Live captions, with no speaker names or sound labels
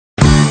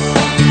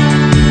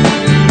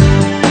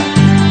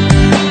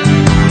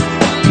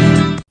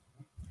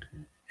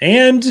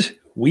And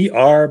we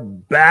are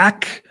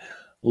back.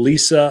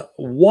 Lisa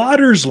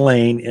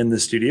Waterslane in the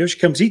studio. She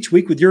comes each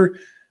week with your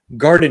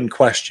garden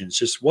questions.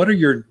 Just what are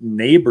your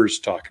neighbors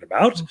talking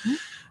about? Mm-hmm.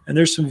 And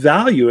there's some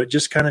value at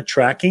just kind of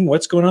tracking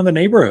what's going on in the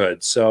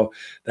neighborhood. So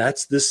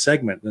that's this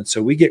segment. And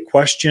so we get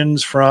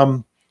questions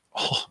from,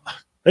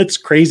 it's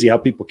crazy how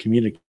people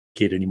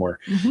communicate anymore.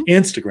 Mm-hmm.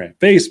 Instagram,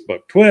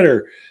 Facebook,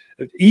 Twitter,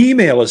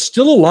 email is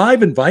still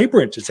alive and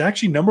vibrant. It's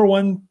actually number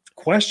one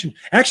question.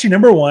 Actually,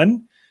 number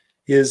one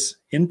is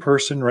in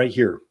person right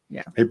here.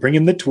 Yeah. They bring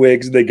in the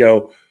twigs. They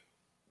go,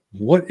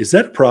 what, is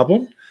that a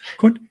problem?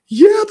 Going,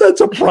 yeah,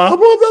 that's a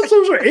problem. That's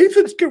an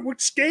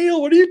eighth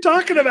scale. What are you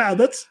talking about?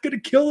 That's going to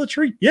kill the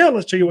tree. Yeah,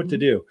 let's show you what to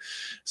do.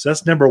 So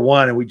that's number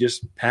one. And we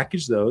just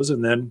package those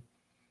and then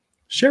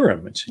share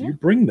them. And so you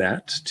bring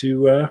that to... you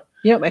know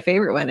what my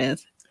favorite one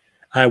is?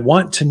 I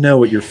want to know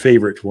what your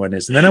favorite one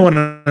is. And then I want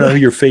to know who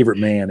your favorite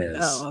man is.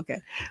 Oh,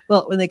 okay.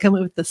 Well, when they come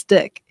in with the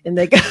stick and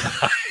they go,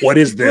 what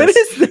is this? What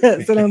is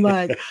this? And I'm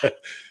like,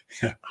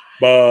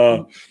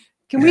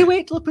 can we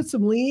wait till I put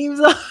some leaves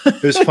on?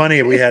 It was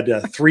funny. We had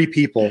 3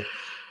 people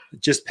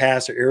just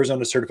pass their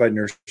Arizona Certified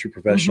Nursery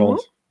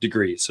Professional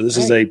degree. So this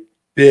is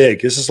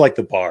this is like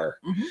the bar.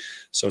 Mm-hmm.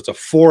 So it's a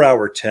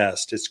 4-hour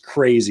test. It's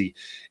crazy.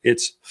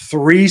 It's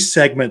 3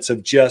 segments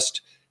of just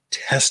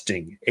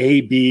testing,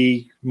 A,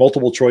 B,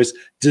 multiple choice,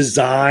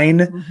 design.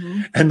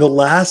 Mm-hmm. And the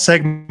last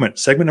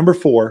segment number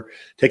 4,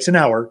 takes an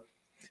hour.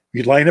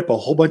 You line up a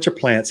whole bunch of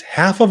plants.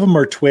 Half of them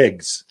are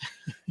twigs.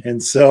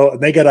 And so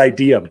they got to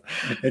ID them.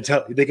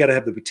 They got to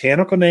have the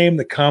botanical name,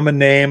 the common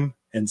name,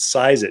 and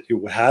size it.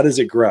 How does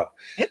it grow?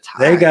 It's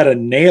hard. They got to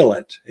nail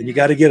it. And you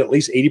got to get at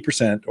least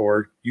 80%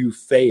 or you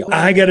fail.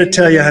 I got to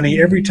tell you,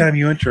 honey, every time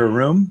you enter a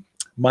room,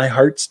 my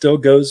heart still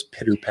goes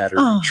pitter-patter.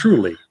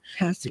 Truly.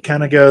 It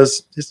kind of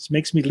goes, this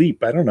makes me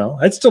leap. I don't know.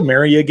 I'd still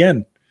marry you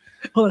again.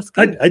 Well, that's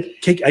good.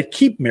 I'd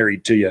keep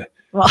married to you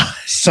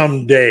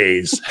some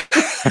days.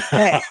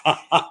 Hey,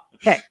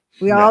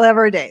 we all have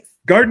our days.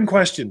 Garden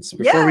questions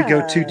before we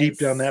go too deep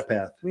down that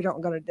path. We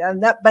don't go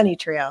down that bunny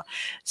trail.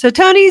 So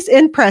Tony's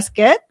in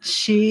Prescott.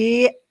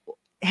 She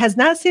has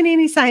not seen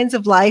any signs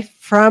of life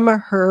from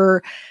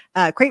her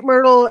crepe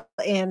myrtle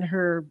and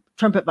her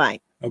trumpet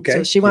vine. Okay.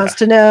 So she wants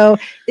to know,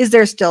 is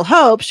there still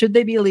hope? Should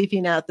they be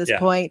leafing out at this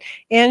point?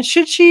 And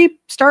should she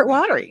start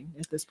watering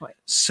at this point?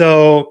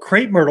 So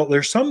crepe myrtle,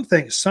 there's some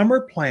things, summer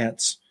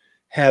plants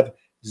have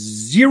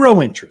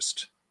zero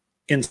interest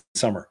in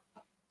summer.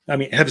 I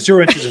mean, have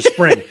zero interest in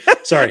spring.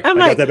 Sorry, I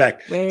got that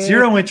back.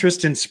 Zero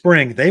interest in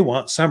spring. They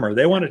want summer.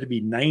 They want it to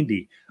be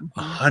 90,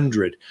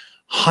 100,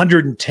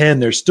 110.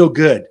 They're still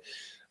good.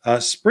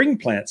 Spring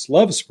plants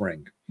love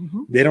spring.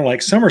 Mm-hmm. They don't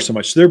like summer so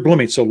much. So they're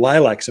blooming. So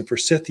lilacs and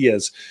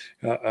forsythias,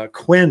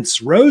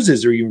 quince,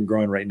 roses are even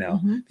growing right now.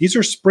 Mm-hmm. These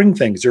are spring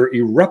things. They're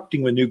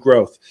erupting with new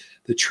growth.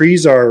 The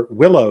trees are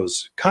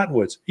willows,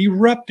 cottonwoods,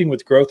 erupting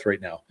with growth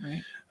right now.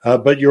 Right.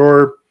 But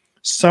your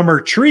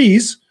summer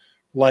trees,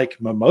 like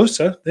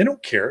mimosa, they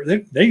don't care.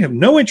 They have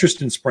no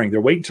interest in spring. They're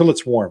waiting until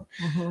it's warm.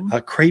 Mm-hmm.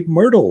 Crepe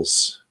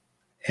myrtles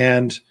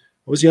and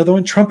what was the other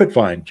one? Trumpet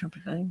vine.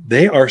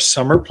 They are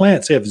summer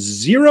plants. They have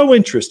zero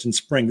interest in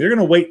spring. They're going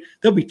to wait.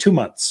 They'll be 2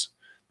 months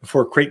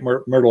before crepe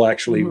myrtle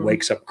actually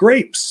wakes up.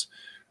 Grapes,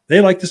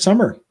 they like the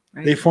summer.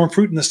 Right. They form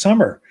fruit in the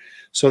summer.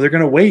 So they're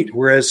going to wait.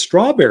 Whereas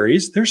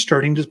strawberries, they're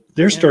starting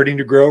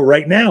to grow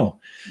right now.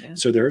 Yeah.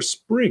 So they're a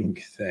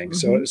spring thing.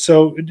 Mm-hmm.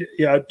 So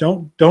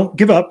don't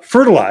give up.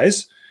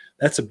 Fertilize.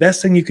 That's the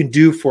best thing you can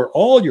do for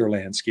all your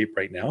landscape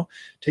right now.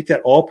 Take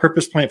that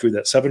all-purpose plant food,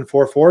 that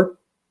 744.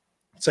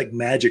 It's like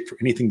magic for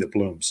anything that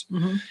blooms.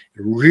 Mm-hmm.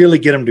 Really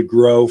get them to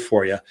grow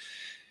for you.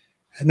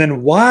 And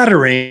then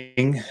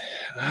watering,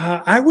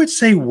 I would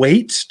say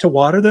wait to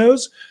water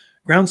those.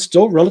 Ground's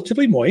still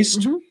relatively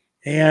moist,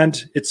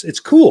 and it's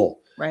cool.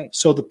 Right.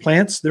 So the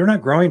plants, they're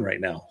not growing right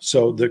now.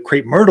 So the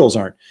crepe myrtles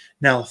aren't.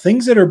 Now,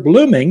 things that are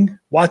blooming,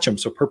 watch them.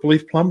 So purple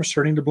leaf plum are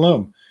starting to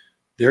bloom.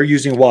 They're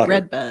using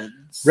water.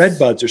 Red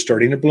buds are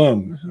starting to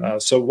bloom. Mm-hmm.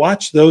 So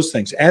watch those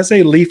things. As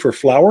they leaf or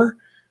flower,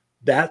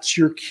 that's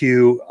your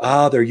cue.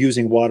 They're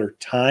using water.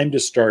 Time to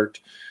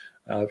start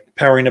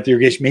powering up the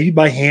irrigation, maybe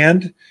by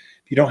hand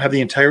if you don't have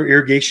the entire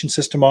irrigation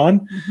system on.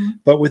 Mm-hmm.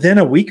 But within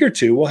a week or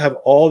two, we'll have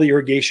all the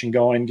irrigation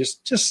going.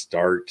 Just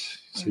start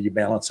so you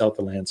balance out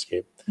the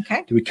landscape.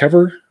 Okay. Do we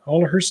cover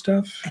all of her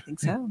stuff? I think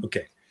so.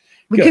 Okay.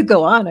 We could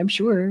go on, I'm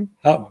sure.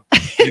 Oh,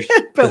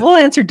 but we'll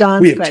answer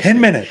Don's question. We have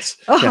 10 minutes.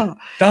 Oh, yeah.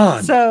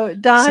 Don. So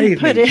Don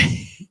put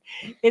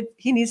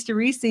he needs to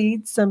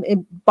reseed some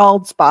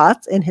bald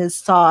spots in his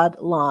sod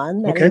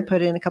lawn that he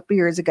put in a couple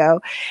years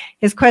ago.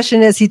 His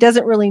question is, he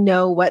doesn't really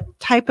know what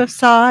type of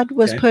sod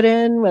was put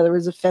in, whether it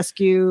was a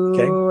fescue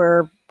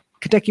or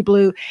Kentucky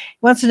blue. He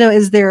wants to know,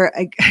 is there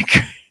a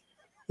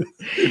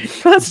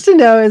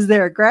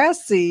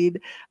grass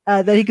seed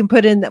that he can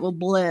put in that will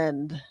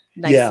blend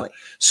nicely? Yeah.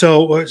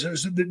 So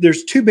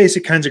there's 2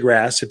 basic kinds of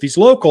grass. If he's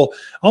local,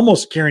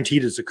 almost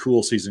guaranteed it's a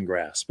cool season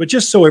grass. But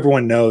just so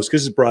everyone knows,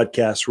 because it's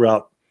broadcast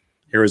throughout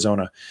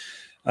Arizona,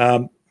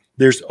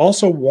 there's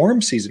also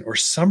warm season or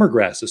summer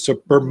grasses.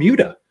 So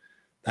Bermuda,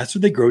 That's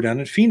what they grow down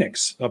in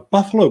Phoenix.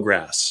 Buffalo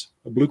grass,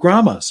 blue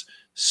grommas,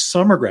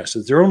 summer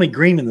grasses. They're only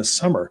green in the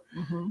summer.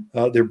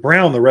 They're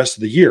brown the rest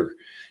of the year.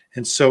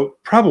 And so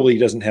probably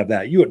doesn't have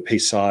that. You wouldn't pay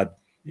sod.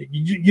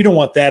 You don't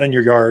want that in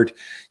your yard.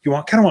 You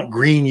kind of want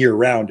green year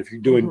round if you're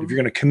going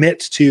to commit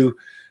to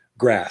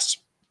grass.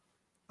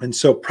 And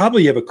so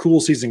probably you have a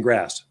cool season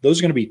grass. Those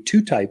are going to be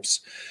 2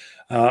 types.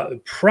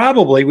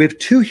 Probably we have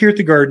 2 here at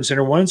the garden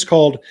center. One's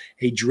called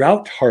a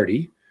drought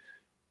hardy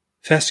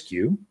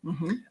fescue.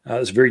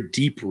 It's very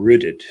deep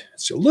rooted.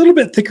 It's a little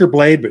bit thicker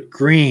blade, but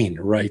green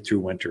right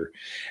through winter.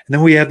 And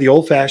then we have the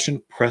old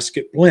fashioned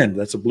Prescott blend.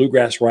 That's a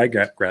bluegrass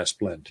ryegrass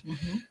blend.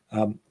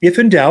 If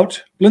in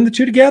doubt, blend the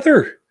 2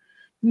 together.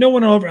 No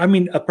one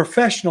a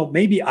professional,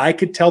 maybe I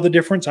could tell the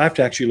difference. I have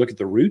to actually look at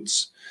the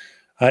roots.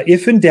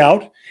 If in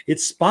doubt,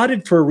 it's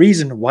spotted for a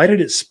reason. Why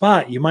did it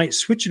spot? You might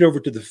switch it over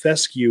to the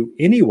fescue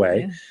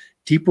anyway. Yeah.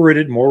 Deeper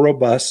rooted, more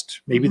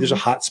robust. Maybe there's a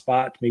hot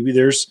spot. Maybe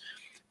there's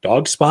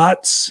dog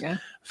spots. Yeah.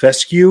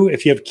 Fescue.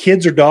 If you have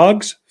kids or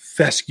dogs,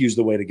 fescue's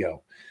the way to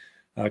go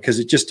because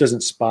it just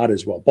doesn't spot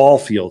as well. Ball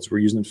fields, we're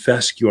using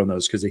fescue on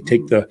those because they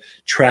take the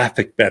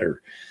traffic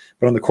better.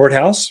 But on the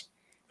courthouse,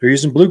 they're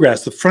using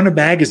bluegrass. The front of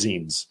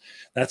magazines,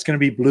 that's going to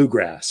be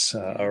bluegrass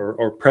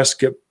or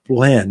Prescott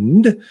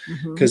blend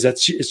because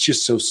it's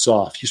just so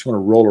soft. You just want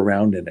to roll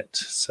around in it.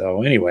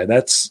 So anyway,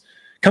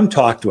 come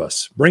talk to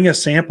us. Bring a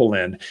sample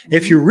in.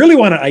 If you really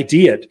want to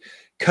ID it,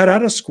 cut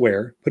out a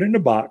square, put it in a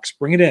box,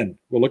 bring it in.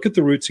 We'll look at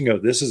the roots and go,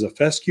 this is a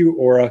fescue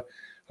or a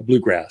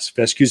bluegrass.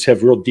 Fescues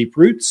have real deep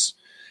roots.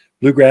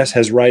 Bluegrass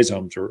has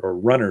rhizomes or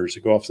runners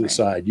that go off to the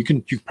side. You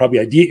can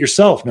probably ID it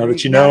yourself now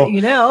that you know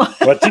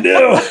what to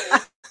do.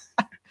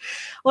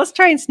 Let's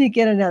try and sneak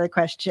in another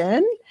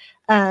question.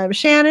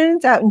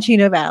 Shannon's out in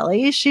Chino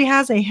Valley. She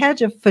has a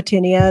hedge of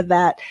photinia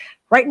that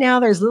right now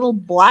there's little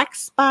black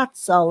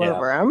spots all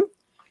over them.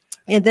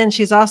 And then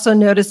she's also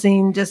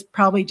noticing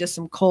probably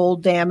some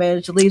cold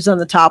damage. The leaves on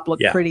the top look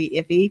pretty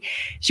iffy.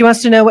 She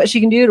wants to know what she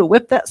can do to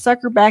whip that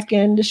sucker back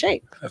into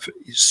shape.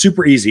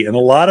 Super easy. And a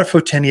lot of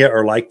photinia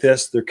are like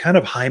this. They're kind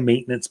of high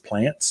maintenance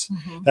plants.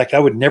 In fact, I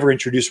would never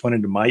introduce one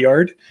into my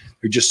yard.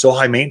 They're just so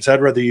high maintenance.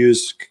 I'd rather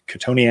use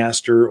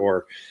cotoneaster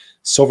or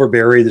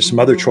silverberry. There's some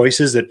other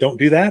choices that don't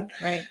do that.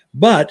 Right.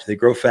 But they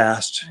grow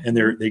fast and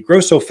they grow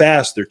so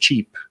fast, they're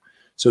cheap.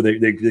 So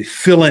they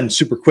fill in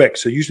super quick.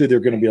 So usually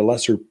they're going to be a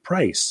lesser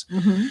price,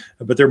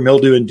 but they're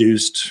mildew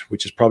induced,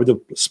 which is probably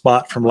the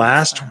spot from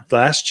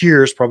last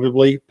year's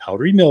probably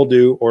powdery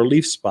mildew or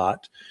leaf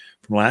spot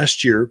from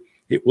last year.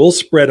 It will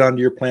spread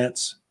onto your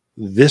plants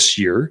this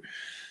year.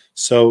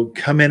 So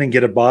come in and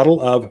get a bottle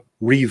of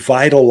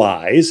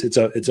Revitalize. It's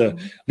a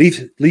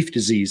leaf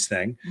disease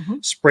thing.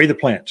 Spray the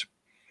plant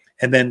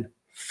and then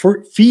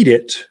feed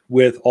it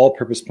with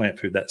all-purpose plant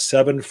food. That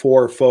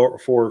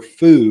 7-4-4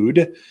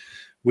 food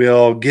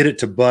will get it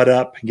to bud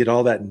up and get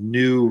all that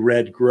new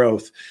red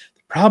growth.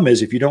 The problem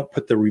is if you don't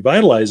put the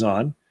Revitalize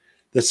on,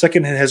 the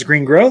second it has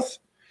green growth,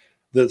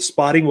 the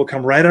spotting will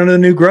come right onto the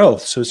new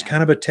growth. So it's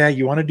kind of a tag.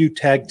 You want to do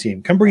tag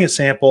team. Come bring a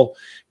sample.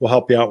 We'll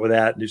help you out with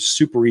that. It's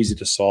super easy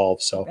to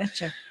solve. So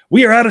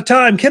we are out of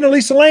time. Ken and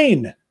Lisa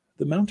Lane,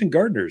 the Mountain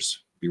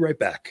Gardeners. Be right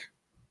back.